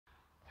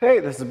Hey,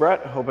 this is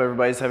Brett. Hope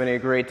everybody's having a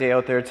great day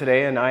out there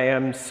today, and I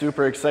am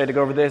super excited to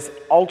go over this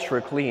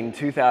ultra clean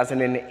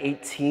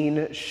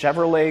 2018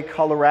 Chevrolet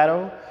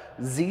Colorado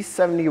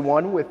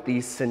Z71 with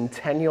the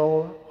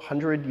Centennial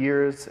 100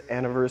 years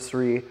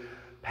anniversary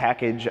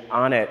package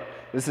on it.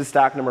 This is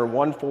stock number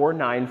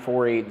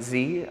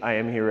 14948Z. I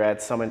am here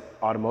at Summit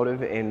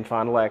Automotive in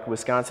Fond du Lac,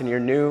 Wisconsin, your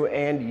new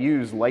and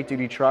used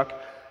light-duty truck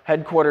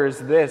headquarters.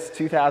 This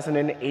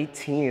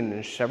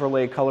 2018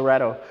 Chevrolet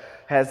Colorado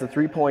has the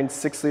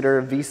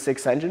 3.6-liter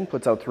V6 engine,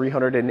 puts out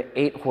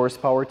 308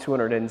 horsepower,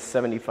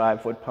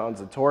 275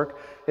 foot-pounds of torque.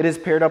 It is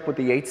paired up with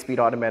the 8-speed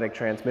automatic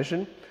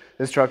transmission.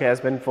 This truck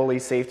has been fully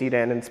safetied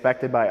and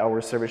inspected by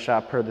our service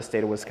shop per the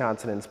state of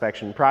Wisconsin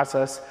inspection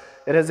process.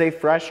 It has a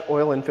fresh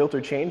oil and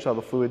filter change. All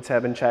the fluids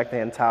have been checked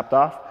and topped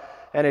off,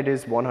 and it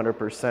is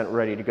 100%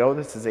 ready to go.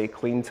 This is a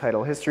clean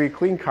title history,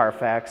 clean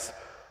CARFAX,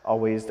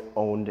 always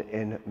owned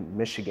in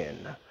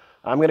Michigan.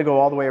 I'm going to go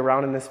all the way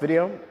around in this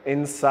video,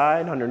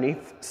 inside,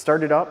 underneath,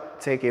 start it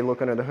up, take a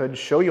look under the hood,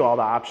 show you all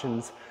the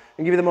options,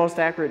 and give you the most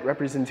accurate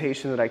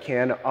representation that I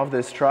can of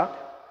this truck.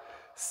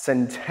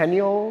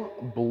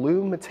 Centennial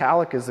blue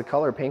metallic is the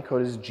color, paint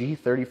code is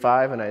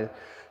G35, and I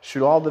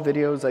shoot all the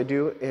videos I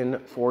do in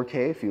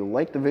 4K. If you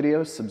like the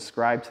videos,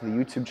 subscribe to the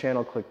YouTube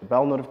channel, click the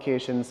bell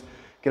notifications,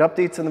 get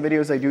updates on the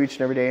videos I do each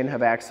and every day, and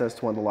have access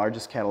to one of the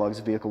largest catalogs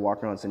of vehicle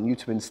walkarounds on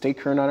YouTube, and stay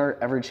current on our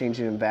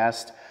ever-changing and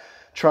vast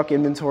truck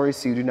inventory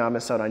so you do not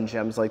miss out on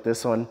gems like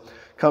this one.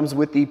 Comes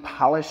with the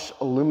polished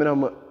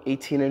aluminum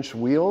 18-inch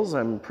wheels.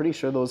 I'm pretty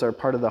sure those are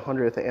part of the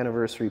 100th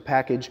anniversary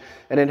package.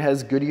 And it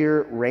has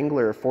Goodyear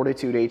Wrangler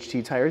Fortitude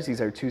HT tires.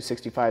 These are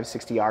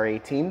 265/60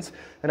 R18s.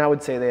 And I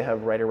would say they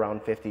have right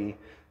around 50%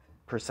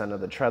 of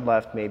the tread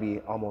left,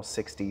 maybe almost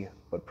 60,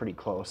 but pretty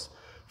close.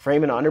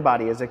 Frame and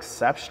underbody is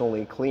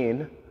exceptionally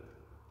clean.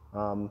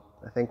 I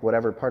think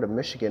whatever part of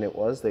Michigan it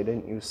was, they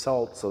didn't use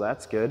salt, so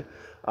that's good.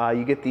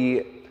 You get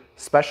the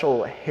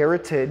special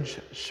Heritage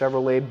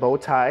Chevrolet bow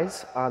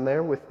ties on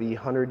there with the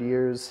 100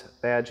 years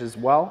badge as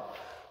well.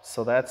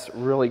 So that's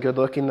really good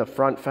looking. The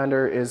front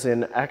fender is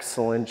in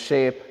excellent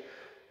shape.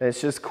 And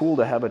it's just cool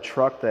to have a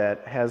truck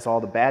that has all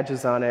the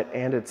badges on it,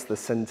 and it's the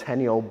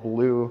Centennial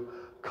blue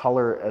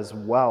color as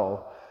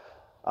well.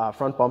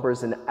 Front bumper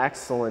is in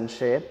excellent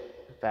shape.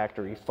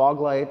 Factory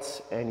fog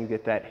lights, and you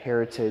get that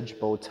Heritage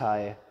bow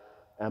tie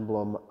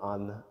emblem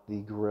on the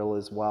grille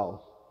as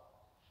well.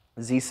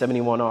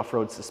 Z71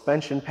 off-road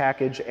suspension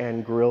package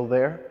and grille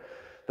there.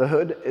 The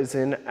hood is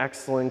in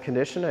excellent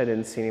condition. I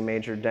didn't see any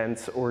major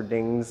dents or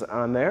dings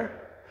on there.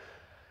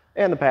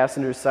 And the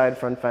passenger side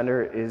front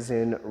fender is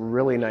in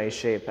really nice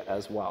shape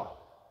as well.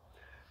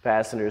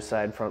 Passenger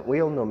side front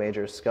wheel, no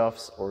major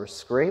scuffs or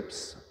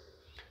scrapes.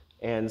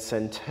 And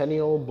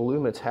Centennial blue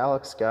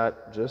metallic's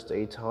got just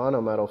a ton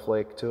of metal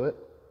flake to it.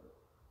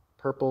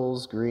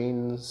 Purples,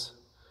 greens,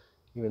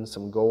 even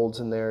some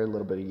golds in there, a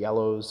little bit of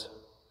yellows.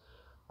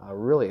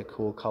 Really a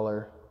cool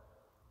color,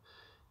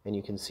 and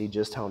you can see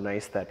just how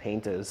nice that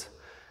paint is.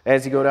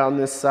 As you go down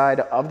this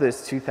side of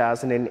this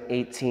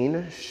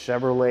 2018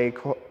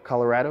 Chevrolet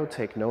Colorado,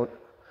 take note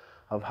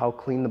of how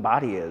clean the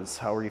body is,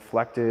 how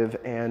reflective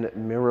and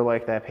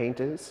mirror-like that paint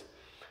is.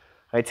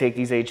 I take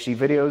these HD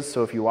videos,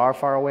 so if you are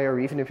far away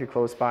or even if you're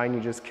close by and you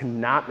just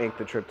cannot make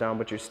the trip down,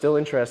 but you're still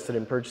interested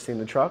in purchasing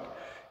the truck,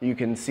 you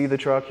can see the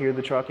truck, hear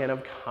the truck, and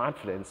have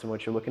confidence in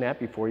what you're looking at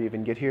before you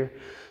even get here.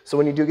 So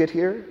when you do get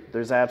here,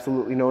 there's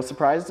absolutely no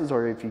surprises,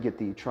 or if you get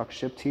the truck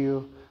shipped to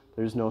you,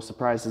 there's no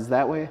surprises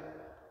that way.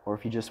 Or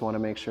if you just want to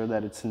make sure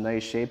that it's in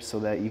nice shape so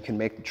that you can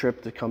make the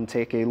trip to come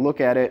take a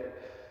look at it.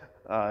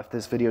 If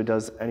this video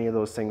does any of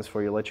those things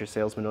for you, let your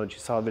salesman know that you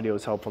saw the video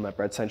was helpful and that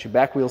Brett sent you.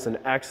 Back wheel's in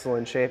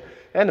excellent shape,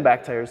 and the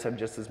back tires have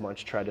just as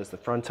much tread as the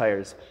front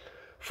tires.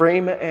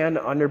 Frame and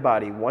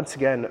underbody, once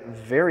again,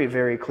 very,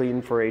 very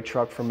clean for a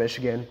truck from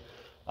Michigan.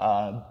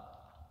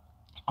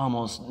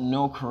 Almost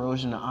no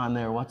corrosion on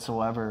there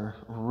whatsoever.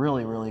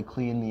 Really, really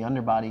clean. The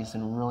underbody's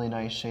in really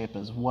nice shape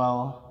as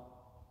well.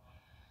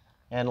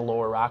 And the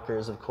lower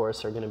rockers, of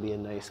course, are going to be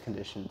in nice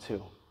condition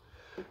too.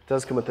 It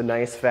does come with the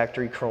nice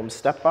factory chrome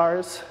step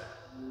bars.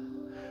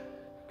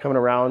 Coming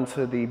around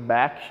to the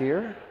back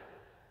here.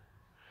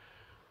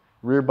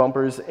 Rear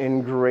bumper's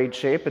in great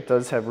shape. It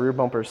does have rear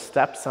bumper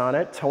steps on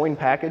it. Towing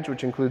package,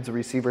 which includes a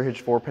receiver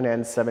hitch, 4-pin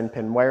and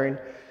 7-pin wiring.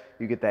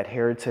 You get that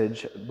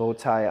Heritage bow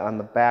tie on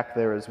the back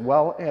there as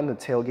well, and the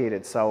tailgate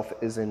itself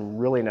is in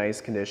really nice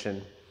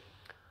condition.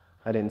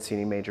 I didn't see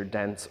any major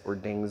dents or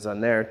dings on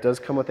there. It does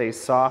come with a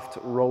soft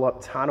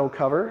roll-up tonneau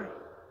cover.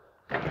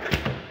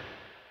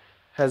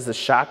 Has the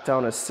shock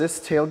down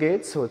assist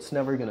tailgate, so it's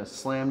never gonna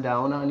slam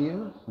down on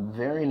you.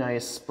 Very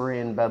nice spray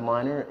and bed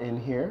liner in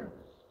here.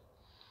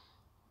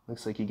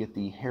 Looks like you get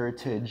the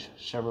Heritage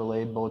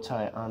Chevrolet bow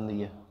tie on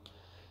the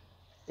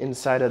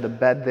inside of the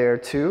bed there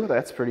too.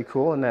 That's pretty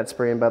cool, and that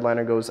spray and bed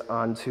liner goes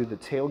onto the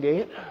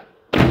tailgate.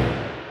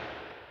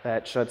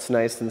 That shuts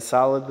nice and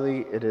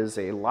solidly. It is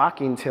a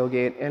locking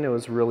tailgate, and it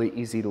was really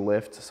easy to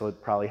lift, so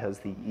it probably has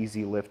the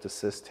easy lift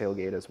assist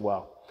tailgate as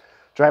well.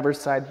 Driver's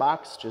side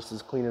box, just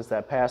as clean as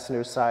that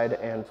passenger side,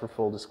 and for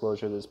full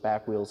disclosure, this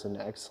back wheel's in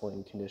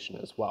excellent condition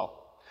as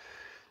well.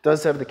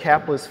 Does have the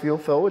capless fuel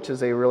fill, which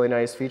is a really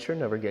nice feature.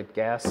 Never get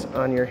gas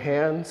on your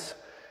hands.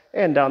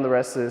 And down the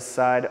rest of this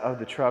side of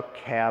the truck,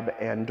 cab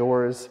and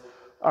doors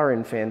are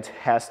in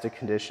fantastic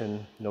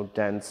condition. No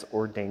dents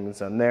or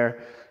dings on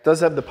there. Does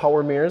have the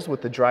power mirrors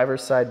with the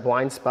driver's side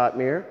blind spot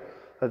mirror.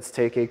 Let's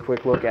take a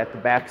quick look at the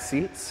back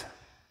seats.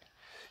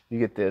 You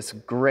get this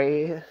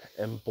gray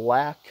and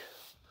black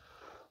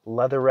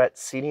leatherette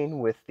seating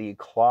with the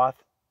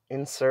cloth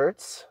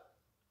inserts,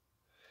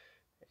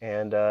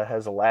 and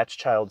has a latch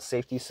child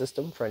safety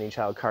system for any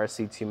child car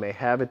seats you may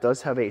have. It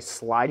does have a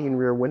sliding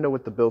rear window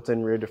with the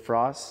built-in rear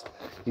defrost.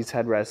 These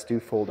headrests do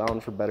fold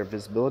down for better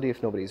visibility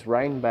if nobody's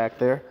riding back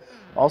there.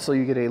 Also,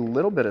 you get a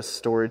little bit of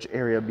storage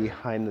area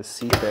behind the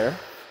seat there.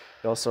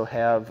 You also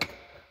have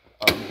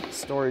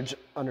storage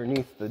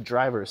underneath the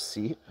driver's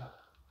seat.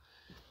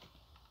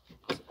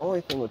 The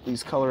only thing with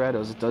these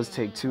Colorados, it does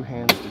take two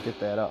hands to get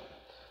that up.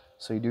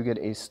 So you do get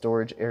a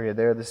storage area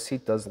there. The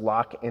seat does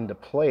lock into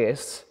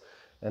place,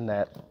 and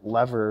that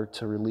lever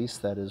to release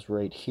that is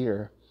right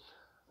here.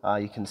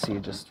 You can see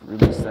it just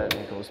release that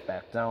and it goes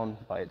back down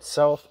by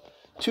itself.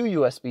 Two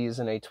USBs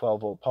and a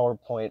 12-volt power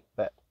point.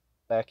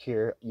 Back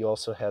here, you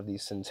also have the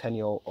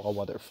Centennial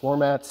all-weather floor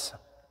mats.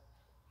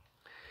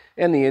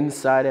 And the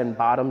inside and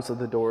bottoms of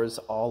the doors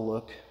all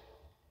look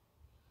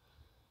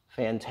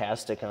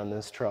fantastic on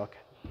this truck.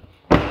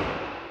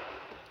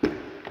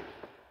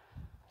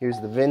 Here's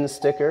the VIN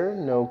sticker,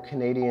 no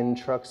Canadian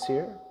trucks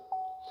here.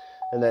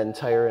 And then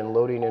tire and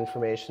loading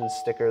information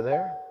sticker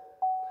there.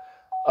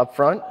 Up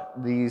front,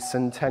 the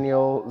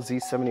Centennial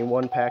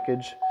Z71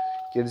 package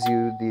gives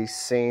you the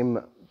same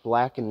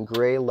black and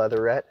gray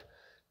leatherette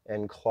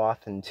and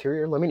cloth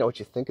interior. Let me know what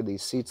you think of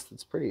these seats.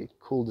 It's pretty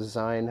cool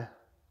design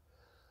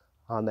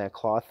on that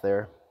cloth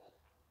there.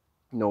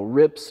 No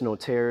rips, no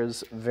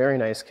tears, very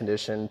nice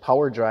condition.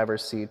 Power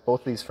driver's seat.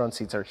 Both of these front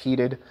seats are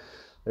heated.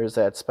 There's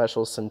that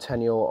special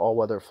Centennial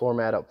all-weather floor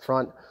mat up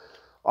front.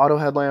 Auto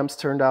headlamps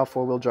turned out,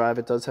 four-wheel drive.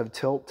 It does have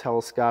tilt,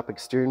 telescopic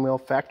steering wheel,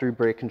 factory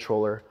brake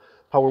controller,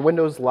 power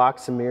windows,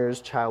 locks and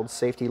mirrors, child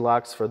safety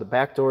locks for the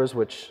back doors,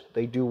 which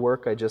they do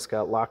work. I just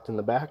got locked in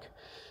the back.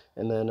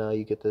 And then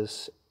you get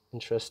this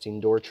interesting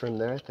door trim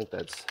there. I think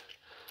that's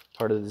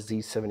part of the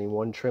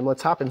Z71 trim.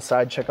 Let's hop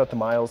inside, check out the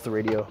miles, the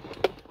radio,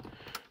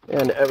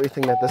 and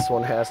everything that this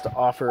one has to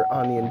offer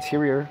on the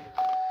interior.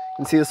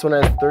 You can see this one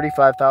has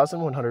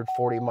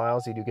 35,140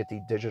 miles. You do get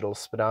the digital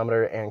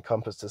speedometer and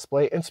compass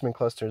display. Instrument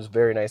cluster is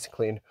very nice and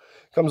clean.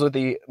 Comes with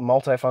the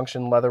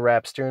multifunction leather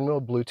wrap steering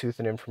wheel, Bluetooth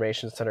and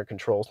information center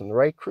controls on the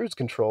right, cruise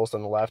controls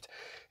on the left,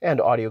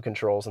 and audio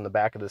controls on the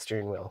back of the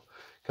steering wheel.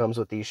 Comes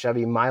with the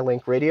Chevy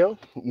MyLink radio.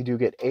 You do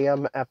get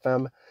AM,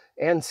 FM,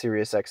 and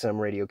Sirius XM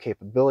radio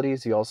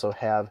capabilities. You also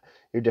have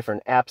your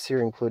different apps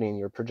here, including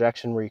your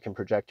projection, where you can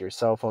project your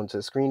cell phone to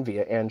the screen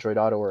via Android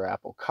Auto or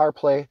Apple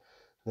CarPlay.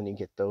 Then you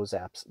get those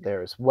apps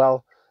there as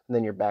well. And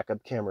then your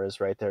backup camera is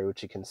right there,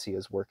 which you can see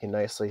is working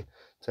nicely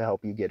to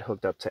help you get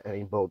hooked up to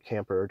any boat,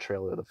 camper, or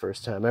trailer the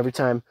first time. Every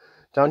time.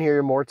 Down here,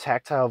 your more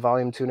tactile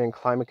volume tuning,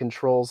 climate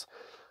controls,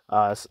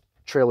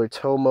 trailer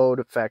tow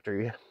mode,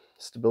 factory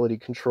stability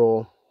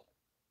control,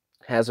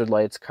 hazard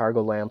lights,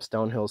 cargo lamps,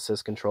 downhill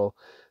assist control,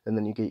 and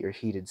then you get your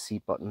heated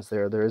seat buttons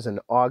there. There is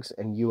an aux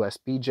and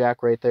USB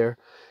jack right there.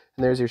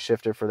 And there's your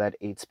shifter for that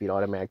 8-speed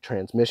automatic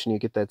transmission. You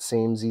get that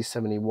same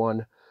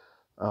Z71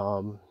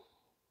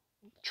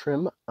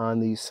 trim on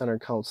the center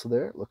console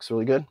there. It looks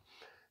really good.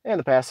 And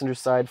the passenger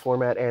side floor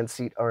mat and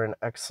seat are in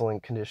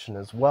excellent condition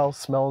as well.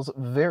 Smells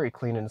very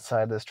clean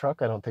inside this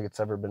truck. I don't think it's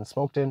ever been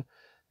smoked in.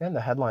 And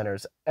the headliner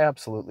is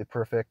absolutely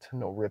perfect.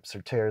 No rips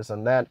or tears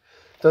on that.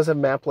 It does have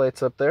map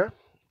lights up there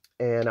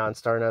and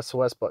OnStar and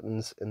SOS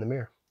buttons in the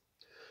mirror.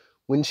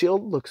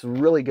 Windshield looks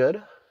really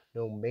good.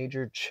 No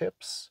major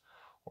chips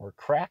or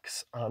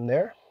cracks on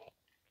there.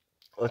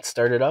 Let's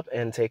start it up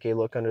and take a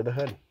look under the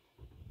hood.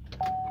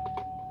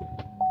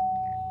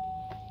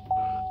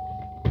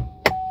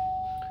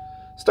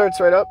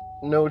 Starts right up,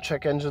 no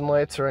check engine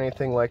lights or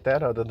anything like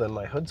that other than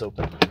my hood's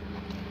open.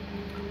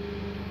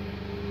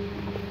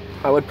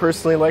 I would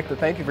personally like to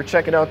thank you for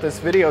checking out this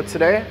video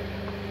today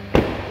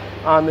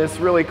on this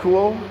really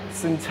cool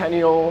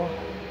Centennial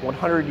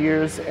 100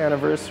 years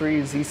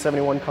anniversary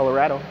Z71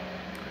 Colorado.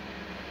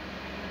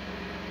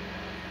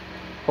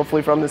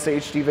 Hopefully from this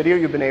HD video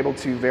you've been able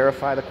to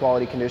verify the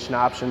quality, condition,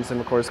 options, and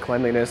of course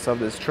cleanliness of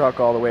this truck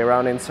all the way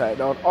around inside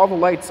out. All the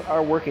lights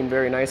are working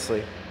very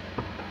nicely.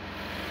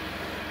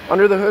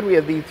 Under the hood we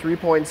have the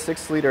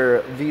 3.6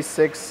 liter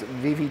V6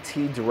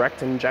 VVT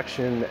direct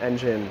injection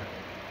engine.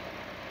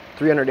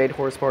 308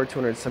 horsepower,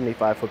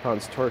 275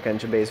 foot-pounds torque,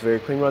 engine base very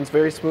clean, runs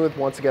very smooth.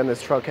 Once again,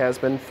 this truck has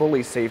been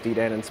fully safetied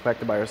and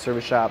inspected by our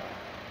service shop.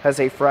 Has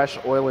a fresh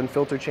oil and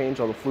filter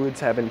change. All the fluids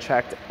have been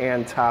checked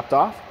and topped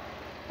off.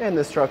 And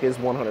this truck is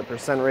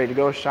 100% ready to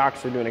go.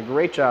 Shocks are doing a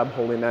great job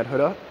holding that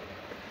hood up.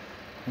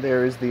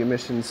 There is the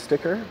emissions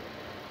sticker.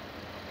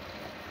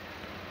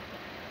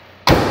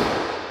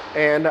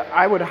 And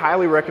I would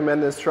highly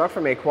recommend this truck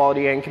from a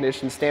quality and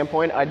condition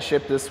standpoint. I'd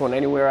ship this one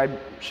anywhere. I'd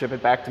ship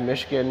it back to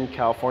Michigan,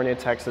 California,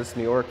 Texas,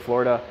 New York,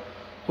 Florida.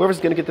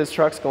 Whoever's gonna get this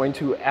truck's going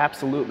to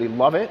absolutely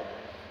love it.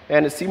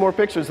 And to see more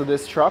pictures of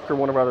this truck or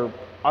one of our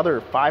other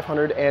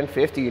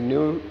 550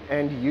 new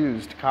and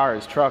used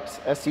cars, trucks,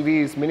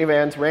 SUVs,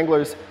 minivans,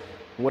 Wranglers,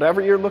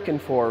 whatever you're looking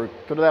for,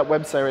 go to that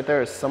website right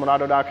there,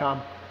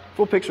 summitauto.com.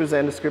 Full pictures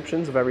and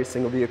descriptions of every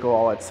single vehicle,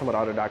 all at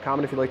summitauto.com.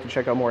 And if you'd like to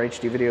check out more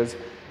HD videos,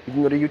 you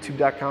can go to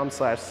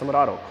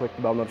youtube.com/summitauto. Click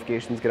the bell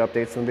notifications, get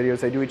updates on the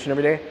videos I do each and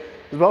every day,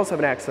 as well as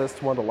having access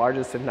to one of the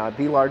largest, if not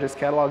the largest,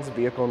 catalogs of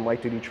vehicle and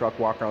light-duty truck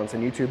walkarounds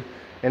on YouTube.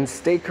 And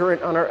stay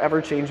current on our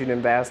ever-changing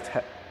and vast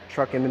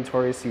truck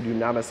inventory so you do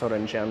not miss out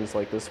on gems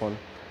like this one. In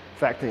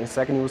fact, in a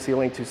second you will see a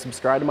link to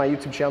subscribe to my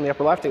YouTube channel in the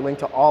upper left, a link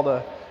to all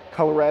the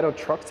Colorado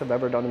trucks I've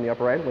ever done in the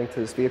upper right, a link to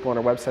this vehicle on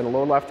our website in the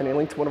lower left, and a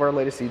link to one of our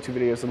latest YouTube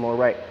videos in the lower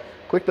right.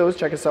 Click those,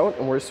 check us out,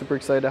 and we're super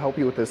excited to help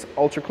you with this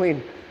ultra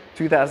clean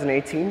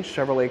 2018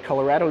 Chevrolet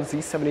Colorado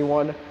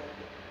Z71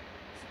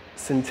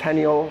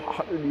 Centennial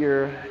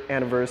 100-year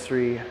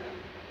anniversary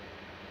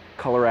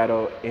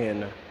Colorado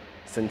in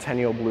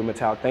Centennial Blue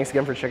Metallic. Thanks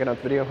again for checking out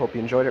the video. Hope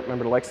you enjoyed it.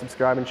 Remember to like,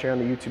 subscribe, and share on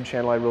the YouTube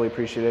channel. I really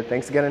appreciate it.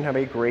 Thanks again, and have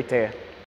a great day.